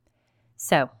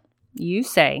So you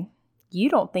say you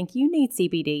don't think you need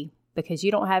CBD because you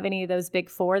don't have any of those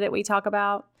big four that we talk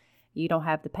about. You don't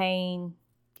have the pain.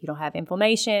 You don't have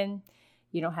inflammation.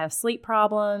 You don't have sleep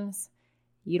problems.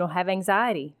 You don't have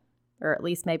anxiety, or at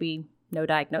least maybe no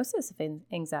diagnosis of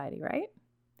anxiety, right?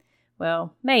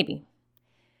 Well, maybe.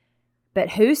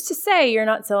 But who's to say you're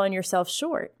not selling yourself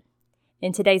short?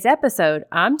 In today's episode,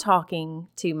 I'm talking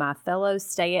to my fellow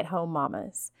stay-at-home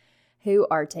mamas who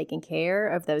are taking care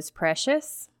of those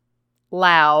precious,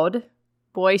 loud,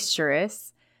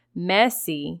 boisterous,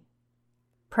 messy,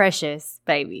 precious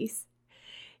babies.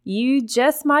 You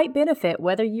just might benefit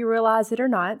whether you realize it or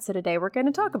not, so today we're going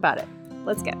to talk about it.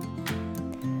 Let's go.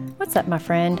 What's up, my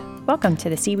friend? Welcome to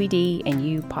the CBD and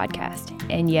You podcast.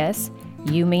 And yes,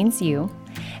 you means you,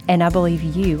 and I believe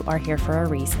you are here for a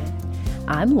reason.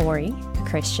 I'm Lori, a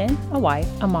Christian, a wife,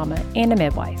 a mama, and a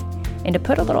midwife. And to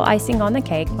put a little icing on the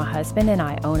cake, my husband and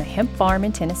I own a hemp farm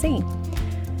in Tennessee.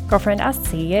 Girlfriend, I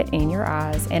see it in your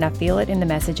eyes and I feel it in the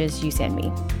messages you send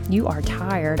me. You are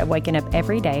tired of waking up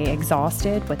every day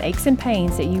exhausted with aches and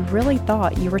pains that you really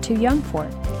thought you were too young for.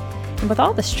 And with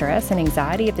all the stress and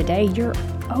anxiety of the day, you're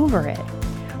over it.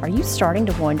 Are you starting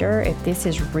to wonder if this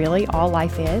is really all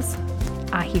life is?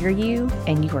 I hear you,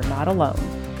 and you are not alone.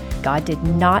 God did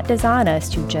not design us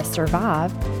to just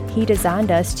survive. He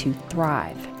designed us to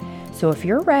thrive. So if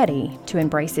you're ready to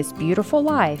embrace this beautiful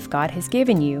life God has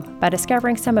given you by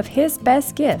discovering some of His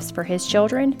best gifts for His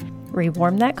children,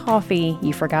 rewarm that coffee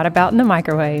you forgot about in the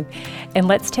microwave, and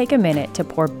let's take a minute to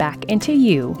pour back into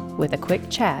you with a quick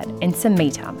chat and some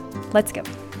me time. Let's go.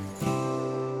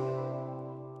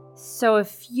 So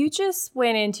if you just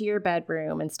went into your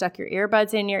bedroom and stuck your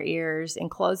earbuds in your ears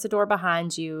and closed the door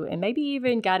behind you and maybe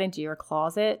even got into your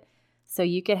closet so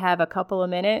you could have a couple of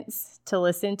minutes to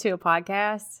listen to a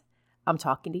podcast, I'm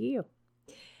talking to you.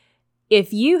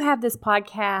 If you have this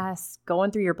podcast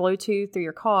going through your Bluetooth through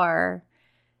your car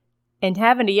and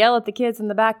having to yell at the kids in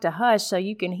the back to hush so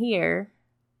you can hear,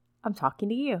 I'm talking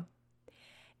to you.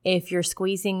 If you're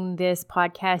squeezing this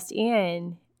podcast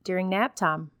in during nap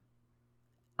time,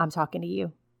 I'm talking to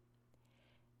you.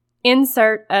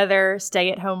 Insert other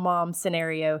stay-at-home mom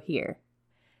scenario here.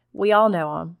 We all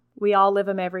know them. We all live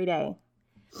them every day.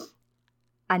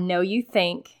 I know you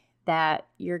think that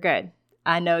you're good.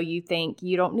 I know you think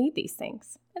you don't need these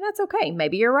things, and that's okay.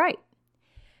 Maybe you're right.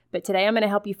 But today I'm going to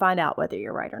help you find out whether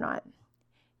you're right or not.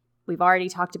 We've already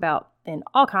talked about in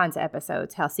all kinds of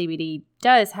episodes how CBD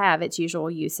does have its usual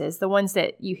uses, the ones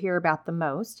that you hear about the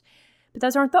most. But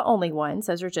those aren't the only ones.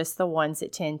 Those are just the ones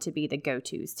that tend to be the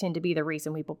go-tos, tend to be the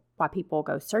reason why people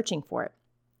go searching for it.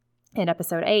 In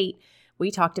episode 8,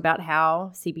 we talked about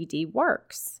how CBD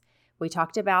works. We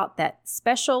talked about that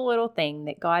special little thing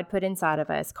that God put inside of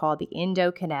us called the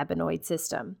endocannabinoid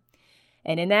system.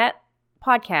 And in that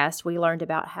podcast, we learned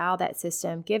about how that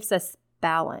system gives us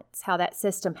balance, how that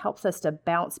system helps us to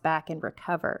bounce back and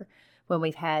recover when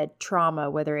we've had trauma,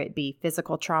 whether it be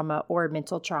physical trauma or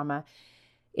mental trauma.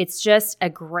 It's just a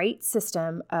great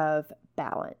system of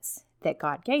balance that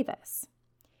God gave us.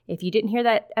 If you didn't hear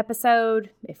that episode,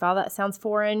 if all that sounds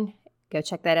foreign, go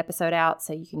check that episode out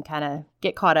so you can kind of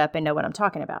get caught up and know what I'm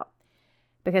talking about.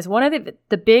 Because one of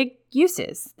the big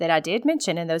uses that I did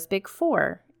mention in those big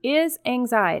four is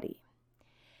anxiety.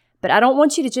 But I don't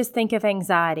want you to just think of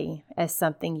anxiety as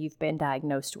something you've been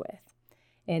diagnosed with.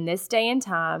 In this day and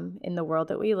time, in the world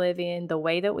that we live in, the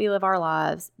way that we live our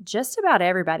lives, just about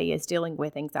everybody is dealing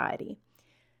with anxiety.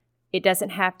 It doesn't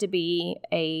have to be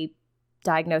a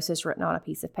diagnosis written on a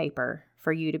piece of paper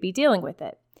for you to be dealing with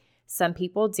it. Some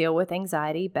people deal with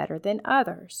anxiety better than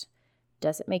others.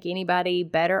 Doesn't make anybody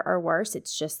better or worse.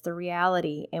 It's just the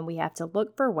reality, and we have to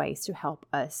look for ways to help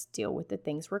us deal with the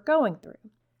things we're going through.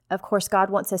 Of course, God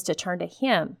wants us to turn to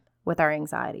Him with our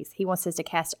anxieties. He wants us to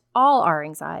cast all our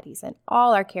anxieties and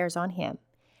all our cares on Him,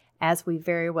 as we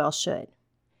very well should.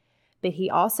 But He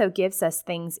also gives us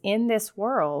things in this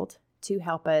world to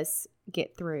help us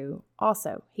get through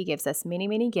also. He gives us many,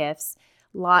 many gifts,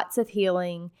 lots of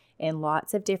healing, and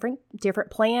lots of different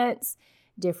plants,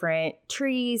 different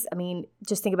trees. I mean,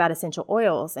 just think about essential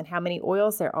oils and how many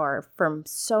oils there are from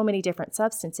so many different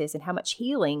substances and how much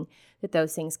healing that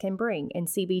those things can bring. And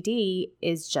CBD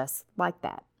is just like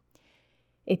that.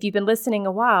 If you've been listening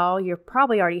a while, you've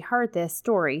probably already heard this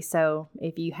story. So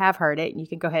if you have heard it, you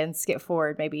can go ahead and skip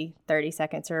forward maybe 30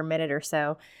 seconds or a minute or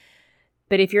so.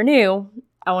 But if you're new,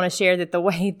 I want to share that the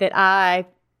way that I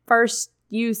first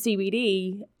used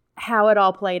CBD, how it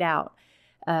all played out.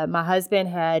 My husband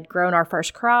had grown our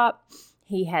first crop.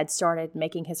 He had started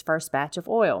making his first batch of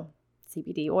oil,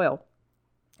 CBD oil.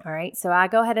 All right, so I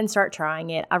go ahead and start trying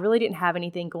it. I really didn't have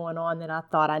anything going on that I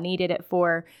thought I needed it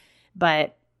for.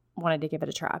 but wanted to give it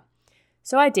a try.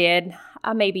 So I did.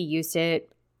 I maybe used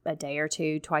it a day or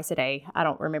two, twice a day. I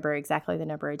don't remember exactly the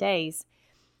number of days.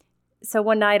 So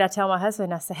one night I tell my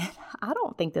husband, I said, I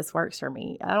don't think this works for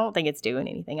me. I don't think it's doing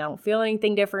anything. I don't feel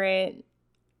anything different.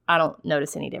 I don't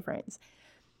notice any difference.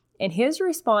 And his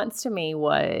response to me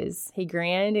was, he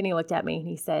grinned and he looked at me and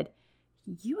he said,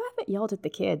 you haven't yelled at the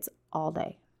kids all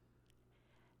day.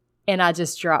 And I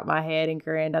just dropped my head and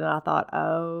grinned, and I thought,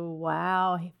 oh,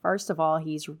 wow. First of all,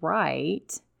 he's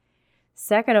right.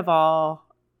 Second of all,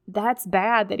 that's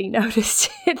bad that he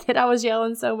noticed it, that I was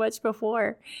yelling so much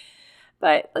before.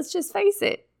 But let's just face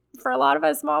it. For a lot of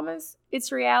us mamas,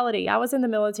 it's reality. I was in the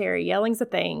military. Yelling's a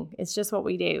thing. It's just what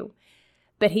we do.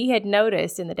 But he had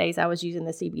noticed in the days I was using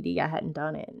the CBD, I hadn't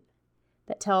done it.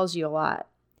 That tells you a lot.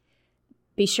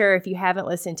 Be sure, if you haven't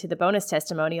listened to the bonus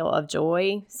testimonial of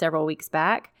Joy several weeks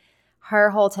back,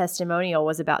 her whole testimonial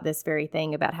was about this very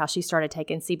thing, about how she started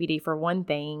taking CBD for one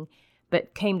thing,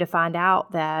 but came to find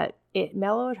out that it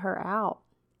mellowed her out.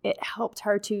 It helped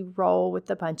her to roll with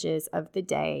the punches of the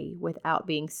day without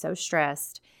being so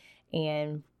stressed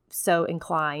and so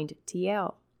inclined to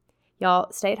yell.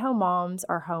 Y'all, stay-at-home moms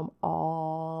are home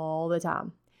all the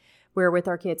time. We're with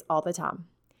our kids all the time.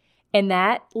 And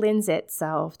that lends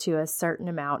itself to a certain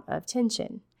amount of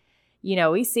tension. You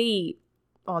know, we see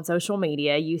on social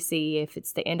media, you see if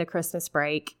it's the end of Christmas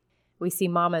break, we see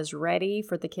mamas ready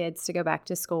for the kids to go back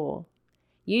to school.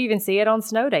 You even see it on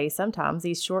snow days sometimes,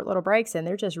 these short little breaks, and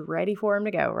they're just ready for them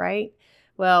to go, right?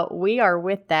 Well, we are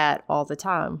with that all the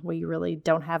time. We really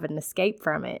don't have an escape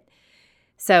from it.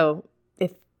 So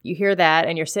if you hear that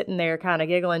and you're sitting there kind of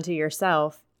giggling to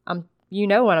yourself, you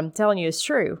know what I'm telling you is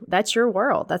true. That's your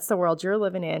world. That's the world you're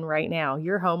living in right now.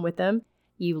 You're home with them.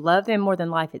 You love them more than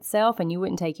life itself, and you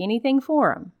wouldn't take anything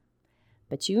for them.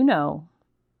 But you know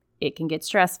it can get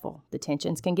stressful. The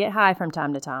tensions can get high from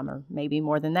time to time, or maybe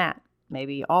more than that,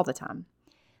 maybe all the time.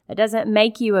 That doesn't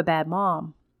make you a bad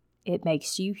mom. It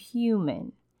makes you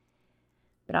human.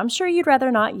 But I'm sure you'd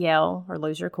rather not yell or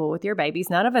lose your cool with your babies.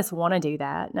 None of us want to do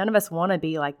that. None of us want to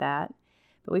be like that.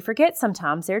 But we forget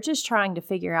sometimes they're just trying to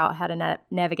figure out how to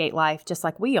navigate life just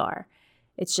like we are.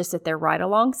 It's just that they're right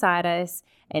alongside us,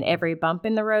 and every bump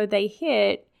in the road they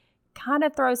hit kind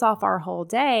of throws off our whole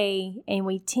day, and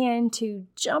we tend to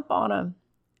jump on them.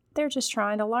 They're just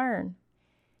trying to learn.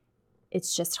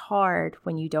 It's just hard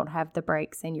when you don't have the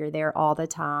breaks and you're there all the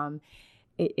time.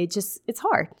 It's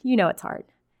hard. You know it's hard.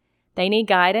 They need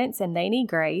guidance and they need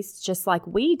grace, just like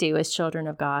we do as children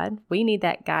of God. We need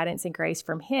that guidance and grace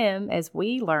from Him as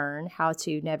we learn how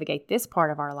to navigate this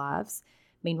part of our lives.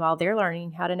 Meanwhile, they're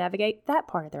learning how to navigate that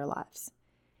part of their lives.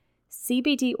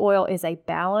 CBD oil is a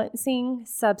balancing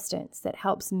substance that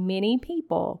helps many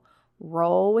people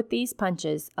roll with these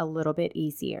punches a little bit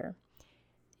easier.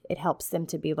 It helps them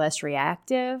to be less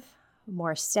reactive,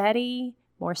 more steady,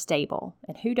 more stable.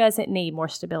 And who doesn't need more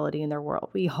stability in their world?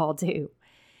 We all do.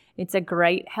 It's a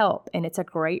great help, and it's a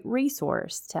great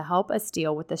resource to help us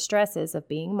deal with the stresses of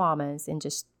being mamas and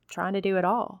just trying to do it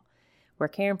all. We're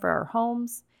caring for our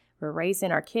homes. We're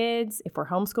raising our kids. If we're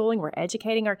homeschooling, we're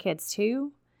educating our kids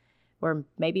too. We're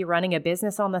maybe running a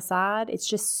business on the side. It's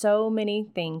just so many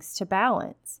things to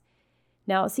balance.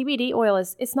 Now, CBD oil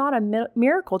it's not a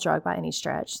miracle drug by any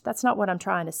stretch. That's not what I'm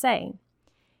trying to say.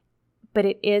 But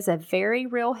it is a very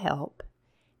real help.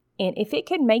 And if it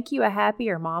can make you a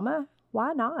happier mama,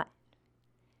 why not?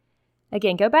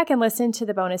 Again, go back and listen to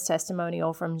the bonus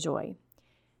testimonial from Joy.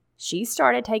 She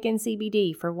started taking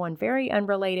CBD for one very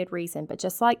unrelated reason, but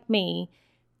just like me,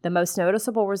 the most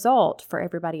noticeable result for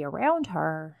everybody around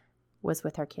her was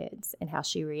with her kids and how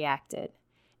she reacted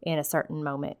in a certain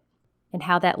moment, and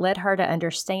how that led her to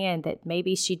understand that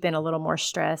maybe she'd been a little more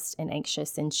stressed and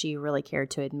anxious than she really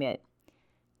cared to admit.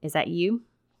 Is that you?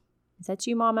 Is that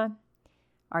you, mama?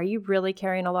 Are you really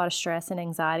carrying a lot of stress and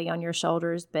anxiety on your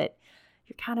shoulders, but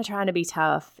you're kind of trying to be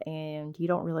tough and you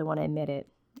don't really want to admit it?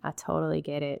 I totally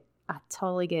get it. I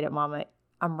totally get it, mama.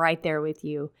 I'm right there with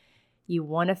you. You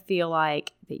want to feel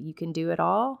like that you can do it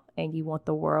all, and you want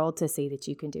the world to see that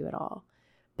you can do it all.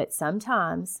 But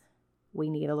sometimes we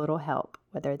need a little help,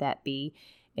 whether that be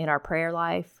in our prayer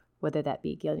life, whether that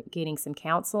be getting some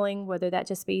counseling, whether that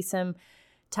just be some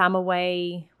time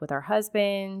away with our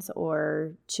husbands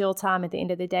or chill time at the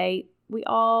end of the day. We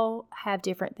all have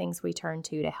different things we turn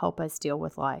to help us deal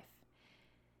with life.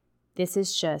 This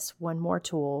is just one more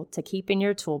tool to keep in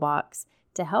your toolbox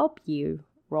to help you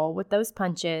roll with those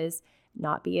punches,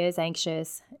 not be as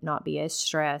anxious, not be as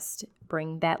stressed,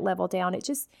 bring that level down.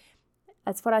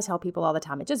 That's what I tell people all the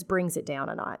time. It just brings it down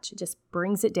a notch. It just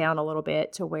brings it down a little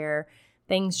bit to where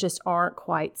things just aren't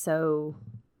quite so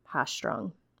high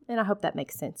strung. And I hope that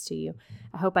makes sense to you.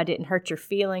 I hope I didn't hurt your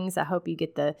feelings. I hope you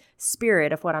get the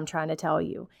spirit of what I'm trying to tell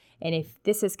you. And if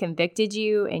this has convicted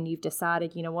you and you've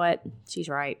decided, you know what, she's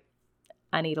right,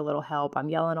 I need a little help. I'm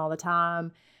yelling all the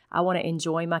time. I want to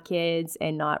enjoy my kids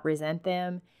and not resent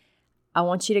them. I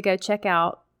want you to go check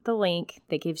out the link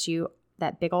that gives you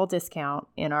that big old discount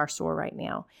in our store right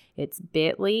now. It's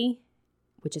bit.ly,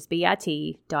 which is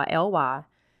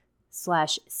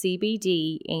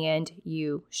bit.ly/CBD and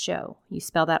you show. You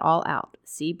spell that all out.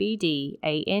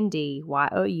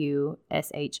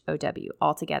 CBDANDYOUSHOW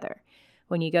all together.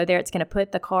 When you go there, it's going to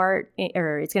put it's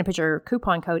going to put your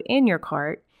coupon code in your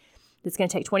cart. It's going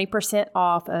to take 20%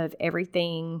 off of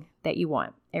everything that you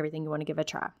want, everything you want to give a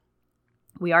try.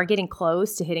 We are getting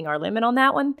close to hitting our limit on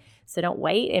that one, so don't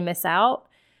wait and miss out.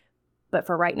 But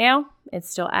for right now, it's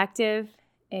still active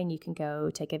and you can go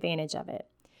take advantage of it.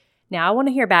 Now, I want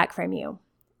to hear back from you.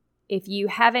 If you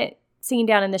haven't seen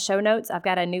down in the show notes, I've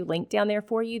got a new link down there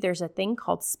for you. There's a thing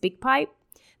called SpeakPipe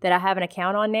that I have an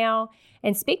account on now.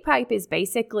 And SpeakPipe is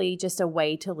basically just a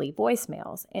way to leave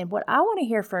voicemails. And what I want to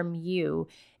hear from you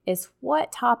is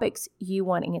what topics you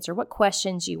want answered, what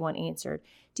questions you want answered.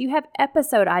 Do you have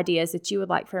episode ideas that you would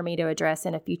like for me to address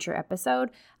in a future episode?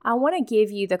 I want to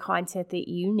give you the content that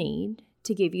you need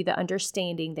to give you the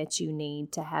understanding that you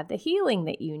need to have the healing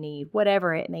that you need,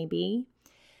 whatever it may be.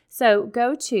 So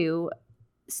go to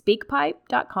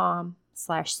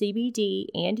speakpipe.com/CBD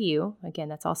and you. Again,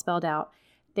 that's all spelled out.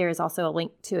 There is also a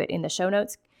link to it in the show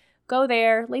notes. Go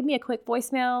there, leave me a quick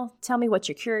voicemail, tell me what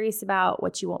you're curious about,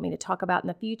 what you want me to talk about in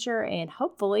the future, and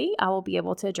hopefully I will be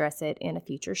able to address it in a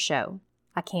future show.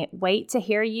 I can't wait to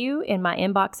hear you in my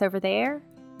inbox over there,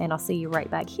 and I'll see you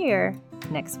right back here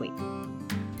next week.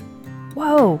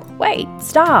 Whoa, wait,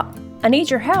 stop. I need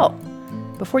your help.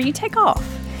 Before you take off,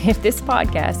 if this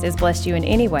podcast has blessed you in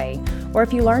any way, or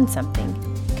if you learned something,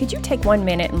 could you take 1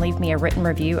 minute and leave me a written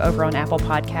review over on Apple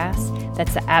Podcasts?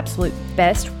 That's the absolute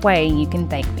best way you can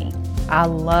thank me. I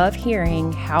love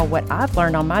hearing how what I've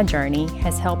learned on my journey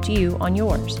has helped you on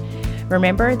yours.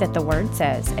 Remember that the word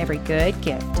says every good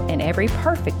gift and every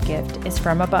perfect gift is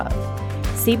from above.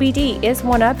 CBD is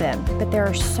one of them, but there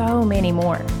are so many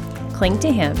more. Cling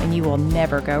to him and you will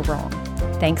never go wrong.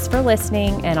 Thanks for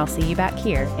listening, and I'll see you back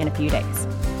here in a few days.